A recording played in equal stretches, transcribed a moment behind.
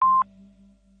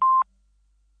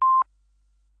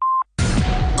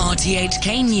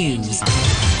RTHK News.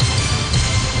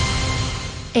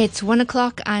 It's 1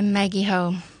 o'clock. I'm Maggie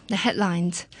Ho. The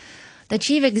headlines. The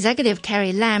chief executive,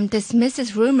 Carrie Lam,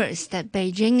 dismisses rumours that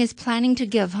Beijing is planning to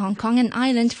give Hong Kong an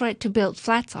island for it to build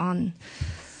flats on.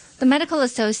 The Medical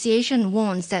Association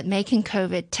warns that making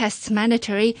COVID tests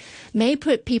mandatory may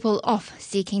put people off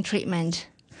seeking treatment.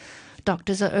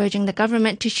 Doctors are urging the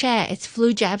government to share its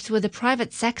flu jabs with the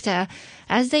private sector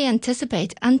as they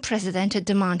anticipate unprecedented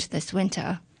demand this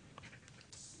winter.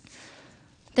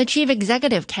 The chief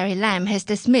executive, Carrie Lam, has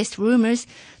dismissed rumours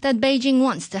that Beijing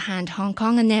wants to hand Hong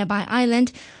Kong a nearby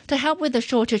island to help with the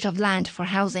shortage of land for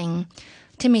housing.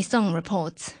 Timmy Song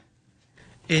reports.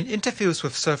 In interviews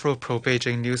with several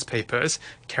pro-Beijing newspapers,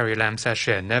 Carrie Lam said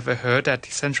she had never heard that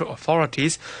the central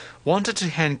authorities wanted to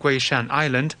hand Guishan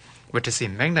Island, which is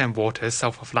in mainland waters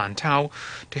south of Lantau,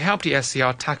 to help the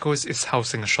SCR tackle its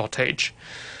housing shortage.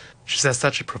 She says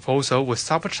such a proposal would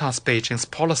sabotage Beijing's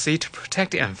policy to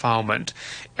protect the environment,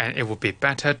 and it would be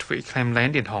better to reclaim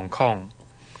land in Hong Kong.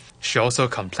 She also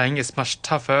complained it's much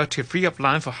tougher to free up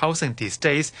land for housing these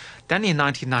days than in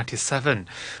 1997,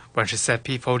 when she said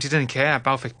people didn't care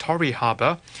about Victoria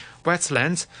Harbour,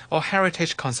 wetlands, or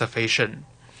heritage conservation.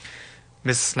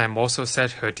 Mrs. Lam also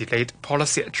said her delayed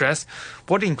policy address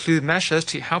would include measures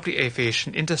to help the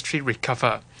aviation industry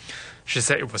recover. She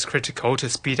said it was critical to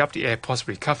speed up the airport's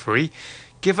recovery,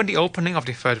 given the opening of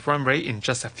the third runway in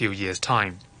just a few years'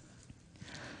 time.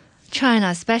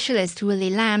 China specialist Willie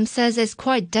Lam says it's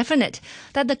quite definite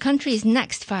that the country's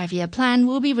next 5-year plan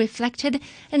will be reflected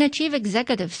in a chief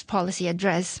executive's policy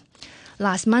address.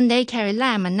 Last Monday, Carrie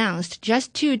Lam announced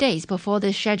just 2 days before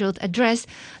the scheduled address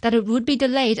that it would be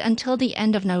delayed until the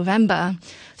end of November,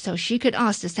 so she could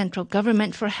ask the central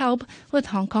government for help with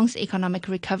Hong Kong's economic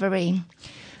recovery.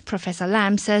 Professor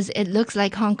Lam says it looks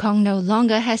like Hong Kong no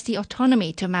longer has the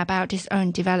autonomy to map out its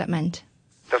own development.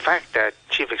 The fact that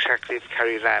Chief Executive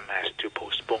Carrie Lam has to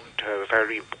postpone her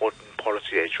very important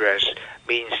policy address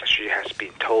means she has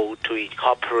been told to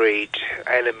incorporate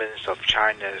elements of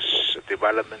China's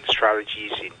development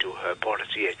strategies into her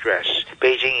policy address.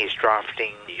 Beijing is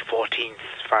drafting the 14th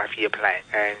five-year plan,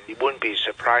 and it wouldn't be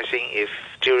surprising if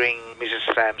during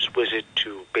Mrs. Lam's visit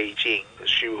to Beijing,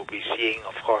 she will be seeing,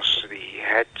 of course, the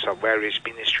heads of various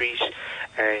ministries,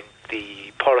 and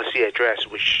the policy address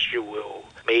which she will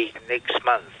make next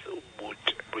month would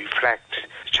reflect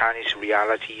Chinese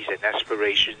realities and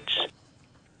aspirations.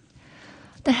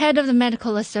 The head of the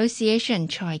Medical Association,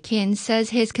 Choi Kin, says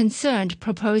his concerned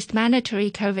proposed mandatory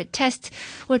COVID tests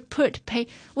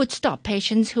would stop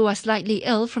patients who are slightly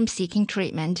ill from seeking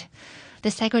treatment. The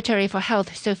Secretary for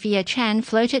Health, Sophia Chan,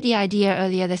 floated the idea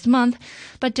earlier this month,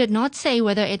 but did not say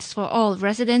whether it's for all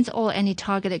residents or any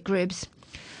targeted groups.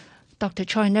 Dr.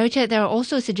 Choi noted there are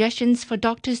also suggestions for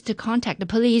doctors to contact the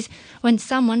police when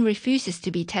someone refuses to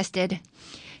be tested.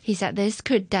 He said this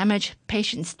could damage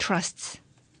patients' trusts.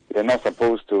 They're not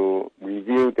supposed to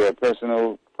reveal their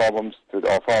personal problems to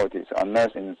the authorities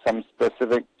unless in some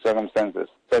specific circumstances,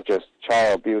 such as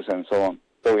child abuse and so on.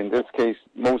 So in this case,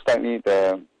 most likely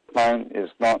the client is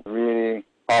not really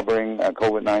harboring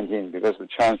COVID-19 because the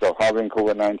chance of harboring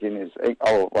COVID-19 is 8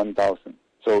 out of 1,000.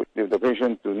 So if the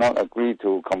patient do not agree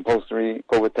to compulsory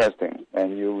COVID testing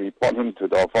and you report him to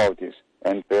the authorities,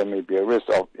 and there may be a risk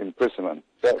of imprisonment,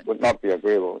 that would not be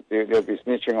agreeable. They'll be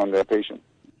snitching on their patient.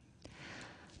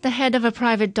 The head of a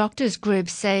private doctors group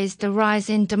says the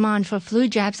rise in demand for flu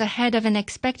jabs ahead of an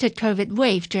expected COVID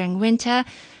wave during winter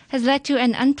has led to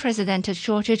an unprecedented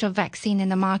shortage of vaccine in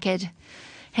the market.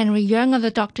 Henry Yeung of the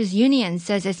Doctors' Union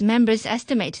says its members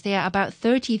estimate they are about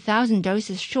 30,000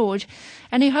 doses short,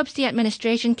 and he hopes the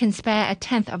administration can spare a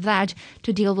tenth of that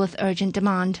to deal with urgent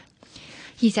demand.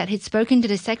 He said he'd spoken to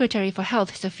the Secretary for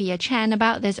Health, Sophia Chan,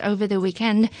 about this over the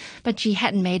weekend, but she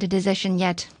hadn't made a decision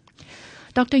yet.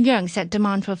 Dr. Yeung said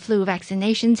demand for flu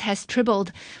vaccinations has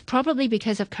tripled, probably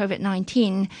because of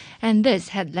COVID-19, and this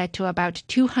had led to about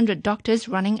 200 doctors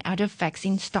running out of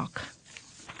vaccine stock.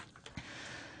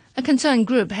 A concerned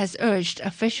group has urged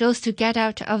officials to get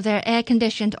out of their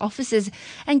air-conditioned offices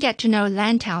and get to know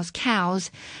Lantau's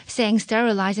cows, saying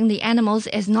sterilizing the animals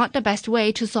is not the best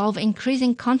way to solve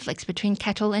increasing conflicts between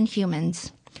cattle and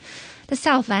humans. The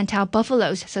South Lantau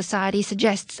Buffaloes Society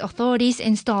suggests authorities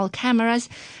install cameras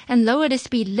and lower the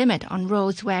speed limit on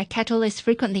roads where cattle is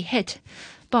frequently hit,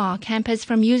 bar campers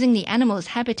from using the animals'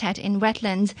 habitat in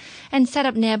wetlands, and set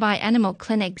up nearby animal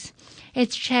clinics.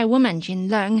 Its chairwoman, Jin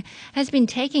Leung, has been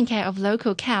taking care of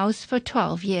local cows for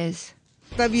 12 years.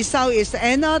 The result is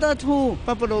another 2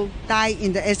 buffalo died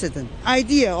in the accident.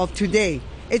 Idea of today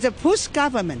is to push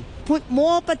government, put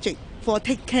more budget for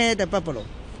take care of the buffalo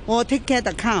or take care of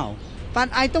the cow. but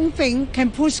I don't think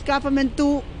can push government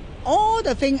do all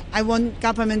the things I want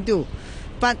government do.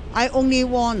 But I only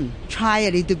want try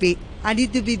a little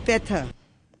bit better.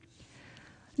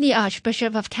 The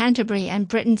Archbishop of Canterbury and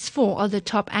Britain's 4 of the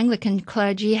top Anglican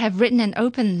clergy have written an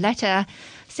open letter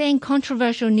saying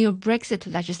controversial new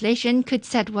Brexit legislation could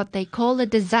set what they call a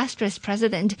disastrous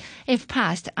precedent if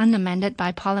passed unamended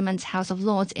by Parliament's House of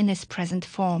Lords in its present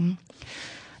form.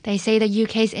 They say the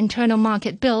UK's internal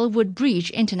market bill would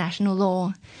breach international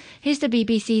law. Here's the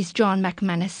BBC's John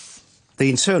McManus. The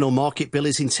internal market bill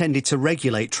is intended to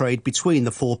regulate trade between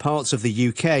the 4 parts of the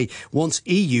UK once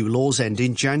EU laws end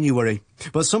in January.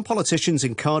 But some politicians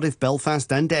in Cardiff,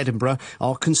 Belfast and Edinburgh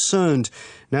are concerned.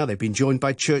 Now they've been joined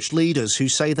by church leaders who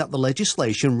say that the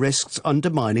legislation risks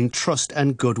undermining trust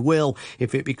and goodwill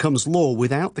if it becomes law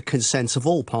without the consent of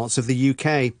all parts of the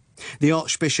UK. The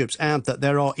archbishops add that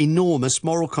there are enormous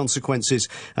moral consequences,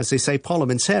 as they say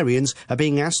parliamentarians are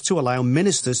being asked to allow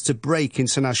ministers to break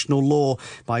international law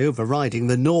by overriding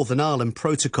the Northern Ireland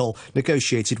Protocol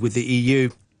negotiated with the EU.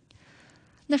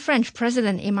 The French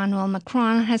President Emmanuel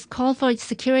Macron has called for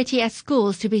security at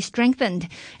schools to be strengthened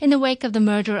in the wake of the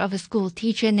murder of a school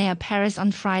teacher near Paris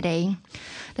on Friday.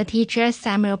 The teacher,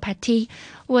 Samuel Paty,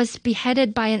 was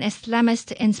beheaded by an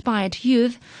Islamist-inspired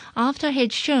youth after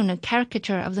he'd shown a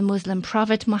caricature of the Muslim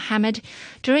prophet Muhammad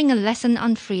during a lesson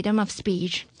on freedom of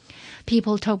speech.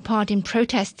 People took part in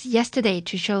protests yesterday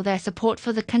to show their support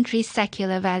for the country's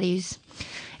secular values.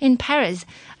 In Paris,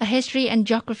 a history and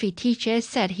geography teacher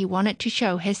said he wanted to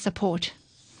show his support.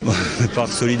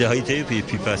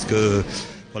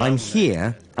 I'm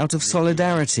here out of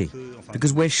solidarity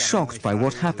because we're shocked by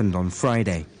what happened on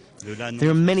Friday. There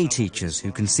are many teachers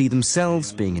who can see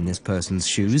themselves being in this person's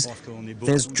shoes.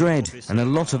 There's dread and a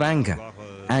lot of anger.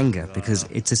 Anger because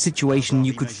it's a situation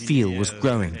you could feel was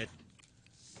growing.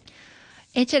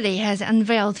 Italy has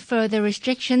unveiled further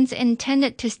restrictions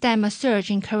intended to stem a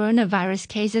surge in coronavirus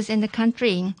cases in the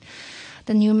country.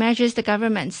 The new measures, the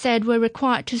government said, were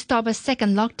required to stop a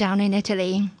second lockdown in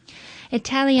Italy.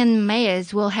 Italian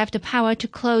mayors will have the power to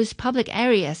close public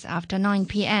areas after 9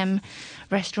 p.m.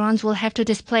 Restaurants will have to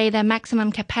display their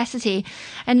maximum capacity,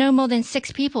 and no more than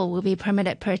 6 people will be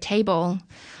permitted per table.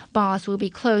 Bars will be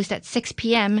closed at 6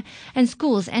 p.m. and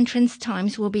schools' entrance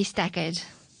times will be staggered.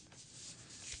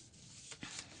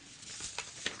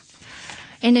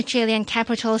 In the Chilean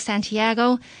capital,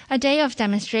 Santiago, a day of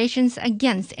demonstrations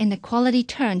against inequality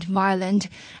turned violent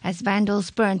as vandals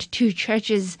burned 2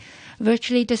 churches,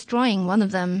 virtually destroying one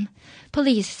of them.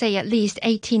 Police say at least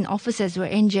 18 officers were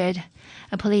injured.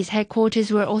 A police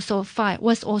headquarters was also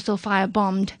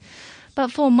firebombed.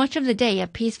 But for much of the day, a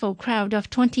peaceful crowd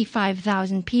of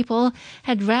 25,000 people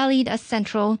had rallied at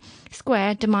Central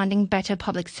Square demanding better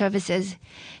public services.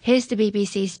 Here's the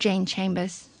BBC's Jane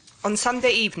Chambers. On Sunday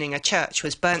evening, a church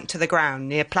was burnt to the ground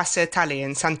near Plaza Italia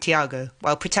in Santiago,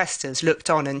 while protesters looked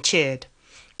on and cheered.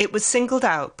 It was singled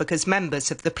out because members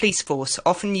of the police force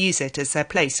often use it as their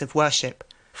place of worship.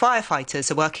 Firefighters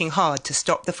are working hard to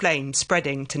stop the flames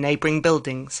spreading to neighbouring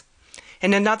buildings.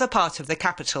 In another part of the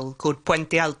capital, called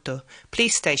Puente Alto,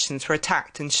 police stations were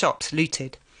attacked and shops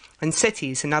looted, and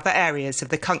cities in other areas of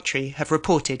the country have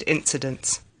reported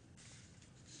incidents.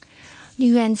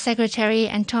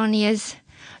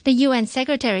 The UN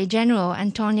Secretary-General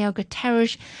Antonio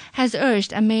Guterres has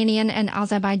urged Armenia and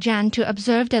Azerbaijan to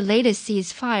observe the latest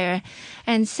ceasefire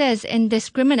and says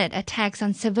indiscriminate attacks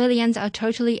on civilians are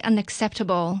totally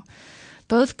unacceptable.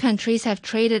 Both countries have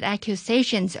traded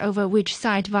accusations over which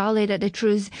side violated the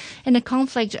truce in the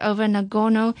conflict over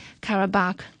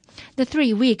Nagorno-Karabakh. The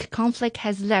 3-week conflict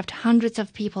has left hundreds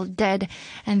of people dead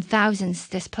and thousands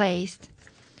displaced.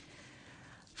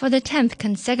 For the 10th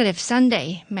consecutive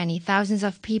Sunday, many thousands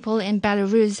of people in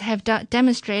Belarus have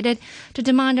demonstrated to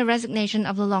demand the resignation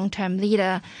of the long-term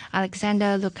leader,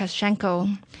 Alexander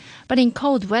Lukashenko. But in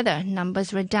cold weather,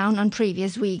 numbers were down on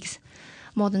previous weeks.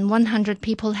 More than 100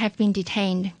 people have been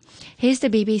detained. Here's the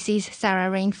BBC's Sarah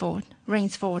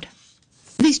Rainsford.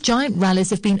 These giant rallies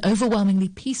have been overwhelmingly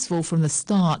peaceful from the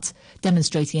start,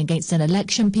 demonstrating against an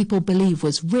election people believe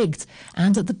was rigged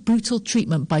and at the brutal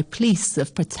treatment by police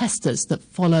of protesters that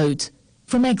followed.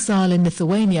 From exile in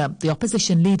Lithuania, the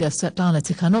opposition leader Svetlana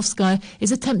Tikhanovskaya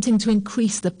is attempting to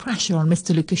increase the pressure on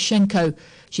Mr. Lukashenko.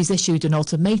 She's issued an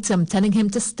ultimatum telling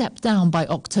him to step down by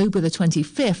October the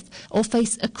 25th or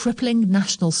face a crippling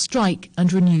national strike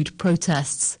and renewed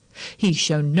protests. He's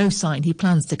shown no sign he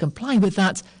plans to comply with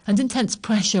that, and intense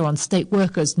pressure on state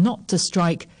workers not to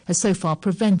strike has so far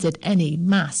prevented any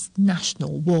mass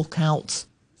national walkout.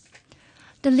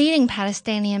 The leading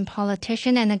Palestinian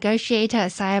politician and negotiator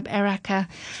Saeb Erekat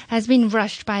has been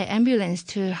rushed by ambulance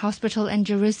to hospital in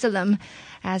Jerusalem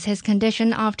as his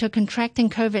condition after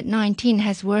contracting COVID-19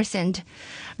 has worsened.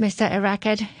 Mr.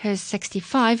 Erekat, who's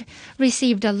 65,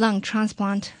 received a lung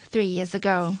transplant 3 years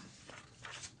ago.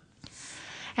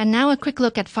 And now a quick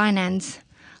look at finance.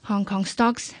 Hong Kong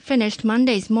stocks finished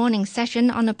Monday's morning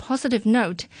session on a positive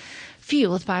note,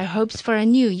 fueled by hopes for a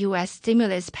new U.S.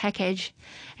 stimulus package.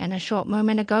 And a short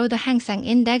moment ago, the Hang Seng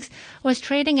Index was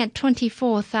trading at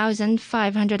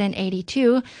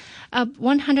 24,582, up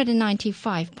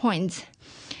 195 points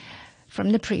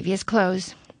from the previous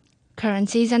close.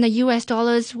 Currencies and the U.S.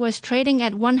 dollars was trading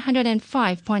at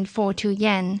 105.42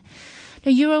 yen.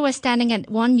 The euro was standing at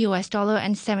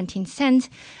 $1.17,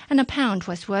 and a pound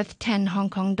was worth 10 Hong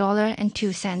Kong dollar and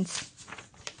 2 cents.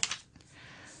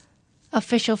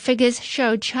 Official figures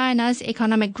showed China's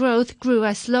economic growth grew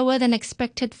a slower than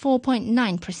expected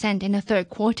 4.9% in the third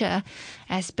quarter,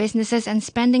 as businesses and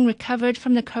spending recovered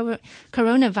from the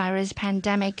coronavirus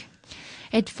pandemic.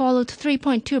 It followed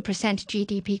 3.2%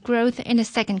 GDP growth in the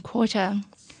second quarter.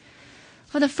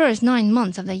 For the first 9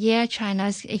 months of the year,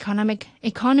 China's economy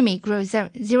grew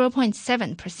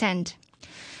 0.7%.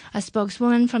 A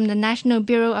spokeswoman from the National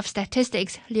Bureau of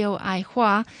Statistics, Liu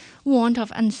Aihua, warned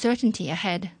of uncertainty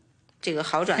ahead.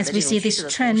 As we see this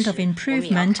trend of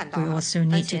improvement, we also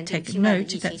need to take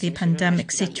note that the pandemic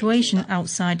situation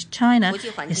outside China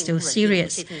is still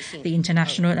serious. The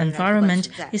international environment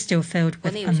is still filled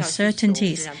with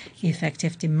uncertainties.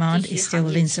 Effective demand is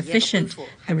still insufficient.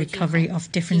 The recovery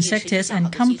of different sectors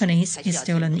and companies is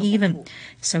still uneven.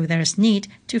 So there is need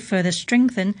to further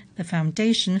strengthen the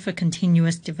foundation for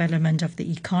continuous development of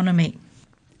the economy.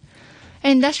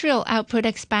 Industrial output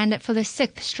expanded for the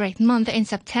sixth straight month in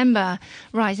September,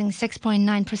 rising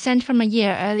 6.9% from a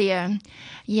year earlier.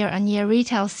 Year-on-year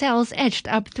retail sales edged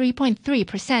up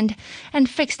 3.3%, and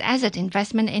fixed asset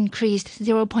investment increased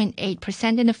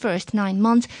 0.8% in the first 9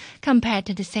 months compared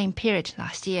to the same period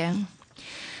last year.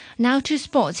 Now to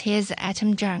sports, here's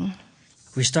Atom Jung.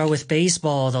 We start with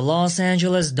baseball. The Los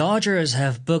Angeles Dodgers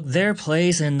have booked their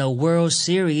place in the World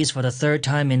Series for the third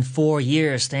time in 4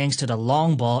 years thanks to the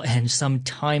long ball and some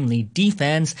timely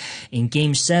defense in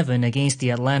Game 7 against the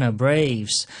Atlanta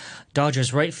Braves.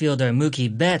 Dodgers right fielder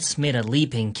Mookie Betts made a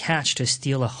leaping catch to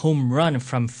steal a home run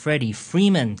from Freddie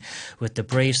Freeman, with the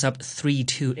Braves up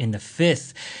 3-2 in the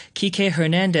fifth. Kike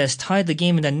Hernandez tied the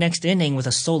game in the next inning with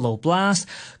a solo blast.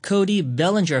 Cody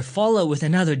Bellinger followed with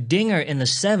another dinger in the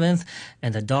seventh,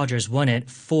 and the Dodgers won it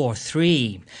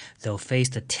 4-3. They'll face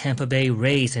the Tampa Bay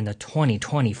Rays in the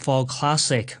 2020 Fall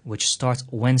Classic, which starts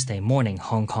Wednesday morning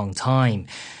Hong Kong time.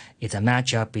 It's a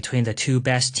matchup between the two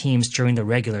best teams during the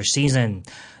regular season.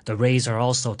 The Rays are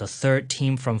also the third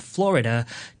team from Florida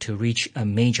to reach a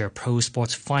major pro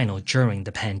sports final during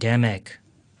the pandemic.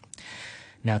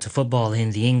 Now to football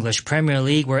in the English Premier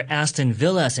League, where Aston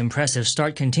Villa's impressive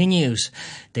start continues.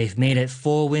 They've made it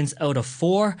 4 wins out of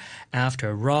 4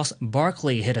 after Ross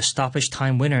Barkley hit a stoppage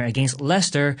time winner against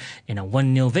Leicester in a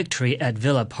 1-0 victory at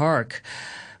Villa Park.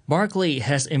 Barkley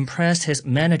has impressed his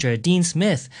manager Dean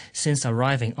Smith since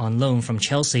arriving on loan from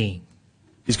Chelsea.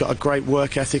 He's got a great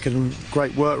work ethic and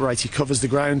great work rate. He covers the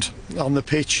ground on the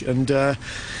pitch, and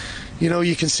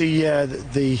you can see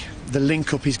the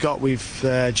link-up he's got with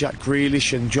Jack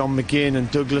Grealish and John McGinn and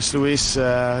Douglas Lewis.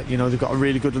 They've got a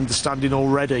really good understanding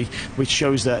already, which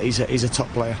shows that he's a top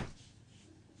player.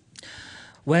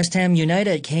 West Ham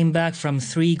United came back from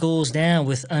 3 goals down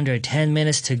with under 10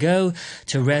 minutes to go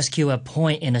to rescue a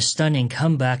point in a stunning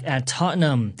comeback at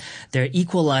Tottenham. Their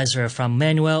equalizer from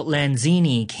Manuel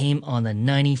Lanzini came on the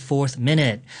 94th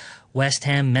minute. West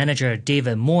Ham manager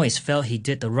David Moyes felt he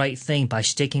did the right thing by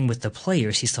sticking with the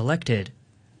players he selected.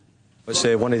 It's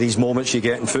one of these moments you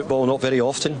get in football, not very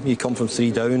often. You come from 3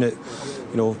 down at,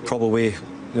 probably... at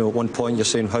one point you're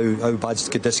saying how bad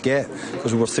could this get,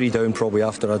 because we were 3 down probably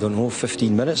after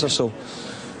 15 minutes or so.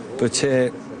 But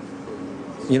I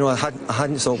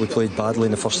hadn't thought we played badly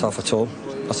in the first half at all.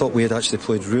 I thought we had actually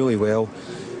played really well.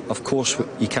 Of course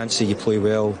you can't say you play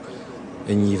well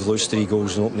and you've lost 3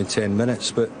 goals in opening 10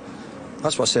 minutes, but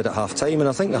that's what I said at half time, and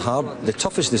I think the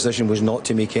toughest decision was not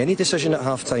to make any decision at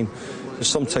half time, because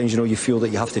sometimes you feel that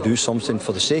you have to do something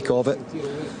for the sake of it.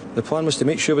 The plan was to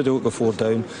make sure we don't go 4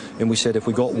 down, and we said if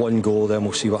we got 1 goal then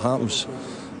we'll see what happens.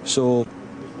 So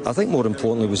I think more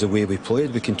importantly was the way we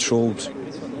played. We controlled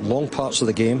long parts of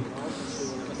the game,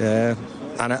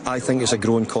 and I think it's a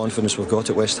growing confidence we've got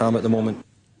at West Ham at the moment.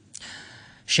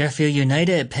 Sheffield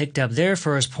United picked up their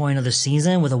first point of the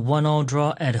season with a 1-1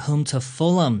 draw at home to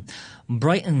Fulham.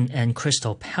 Brighton and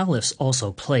Crystal Palace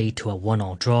also played to a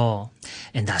 1-1 draw.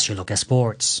 And that's your look at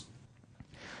sports.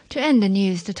 To end the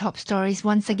news, the top stories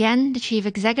once again. The Chief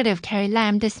Executive, Carrie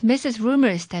Lam, dismisses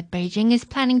rumours that Beijing is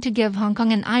planning to give Hong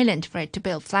Kong an island for it to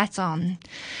build flats on.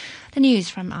 The news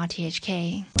from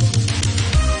RTHK.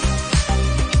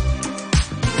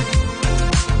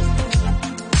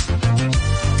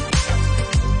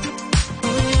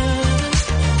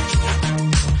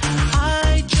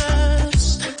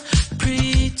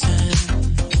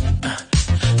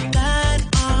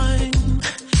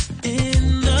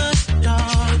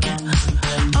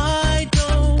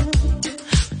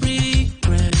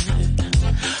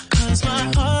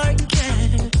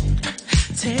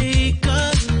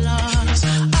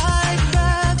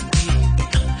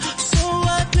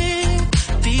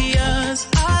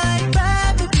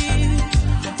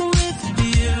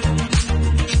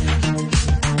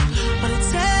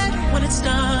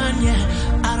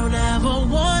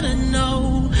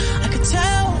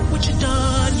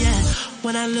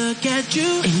 When I look at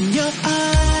you in your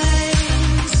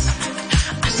eyes,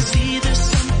 I see there's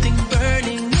something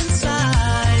burning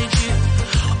inside you.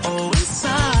 Oh,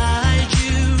 inside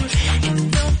you,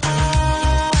 in your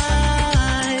eyes.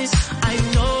 I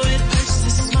know it hurts to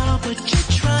smile, but you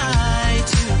try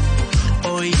to.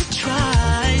 Oh, you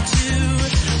try to.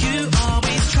 You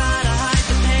always try to hide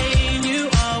the pain. You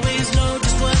always know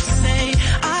just what to say.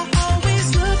 I always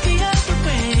look the other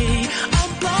way.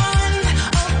 I'm blind.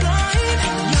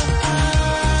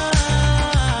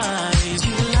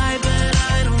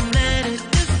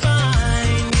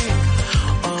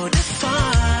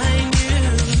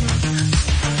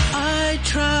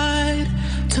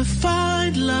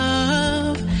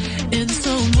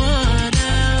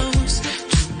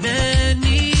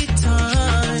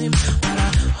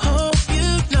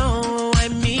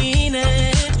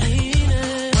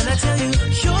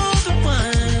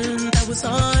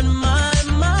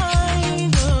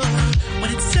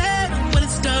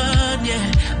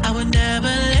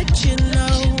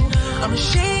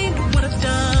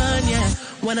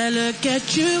 When I look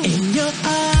at you in your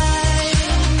eyes,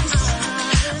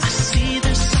 I see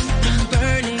there's something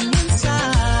burning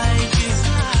inside you.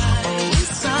 Oh,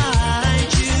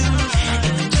 inside you,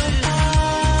 in your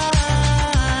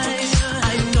eyes.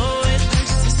 I know it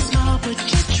hurts to smile, but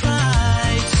you try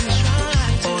to.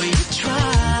 Oh, you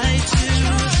try to.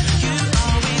 You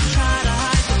always try to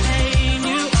hide the pain.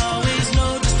 You always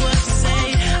know just what to say.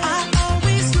 I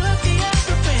always look the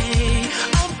other way.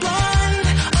 I'm blind,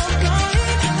 I'm blind.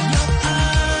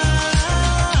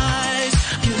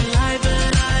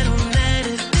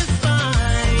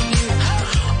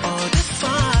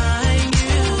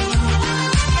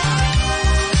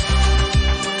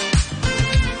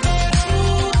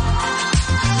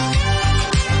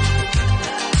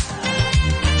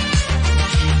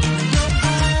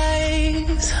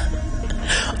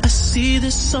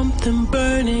 There's something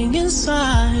burning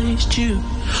inside you.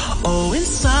 Oh,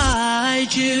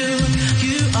 inside you.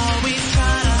 You always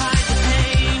try to hide the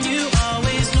pain. You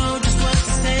always know just what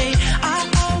to say. I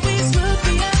always look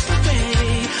the other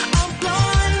way. I'm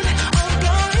blind in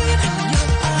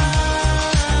your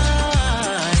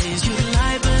eyes. You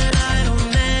lie, but I don't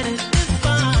let it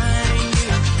define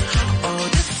you. Oh,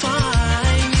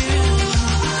 define you.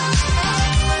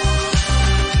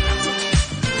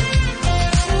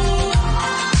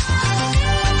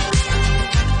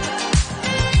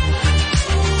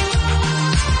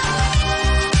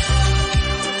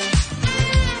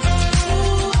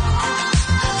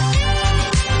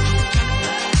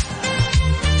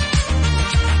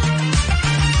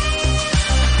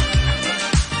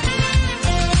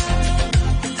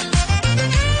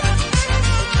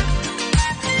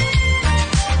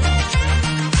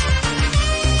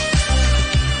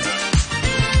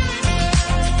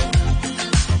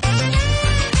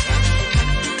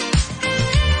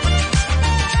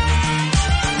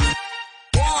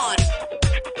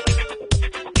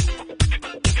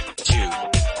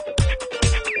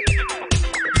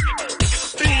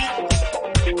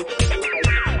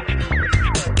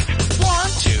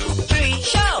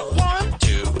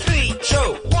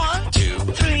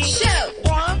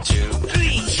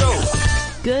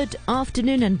 Good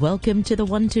afternoon and welcome to the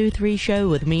 123 show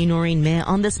with me, Noreen Mayer,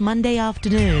 on this Monday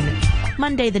afternoon.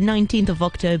 Monday the 19th of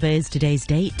October is today's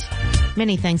date.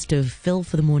 Many thanks to Phil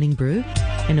for the morning brew,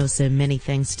 and also many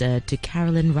thanks to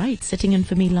Carolyn Wright sitting in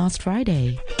for me last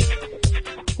Friday.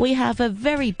 We have a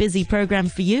very busy program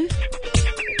for you.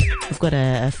 We've got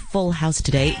a full house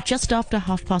today. Just after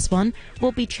 1:30,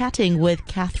 we'll be chatting with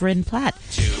Catherine Platt.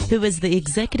 who is the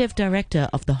executive director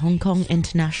of the Hong Kong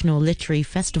International Literary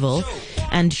Festival,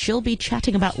 and she'll be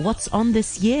chatting about what's on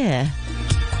this year.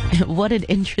 What an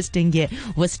interesting year.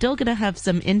 We're still going to have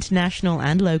some international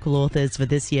and local authors for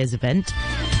this year's event,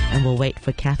 and we'll wait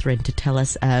for Catherine to tell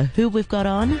us who we've got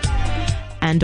on.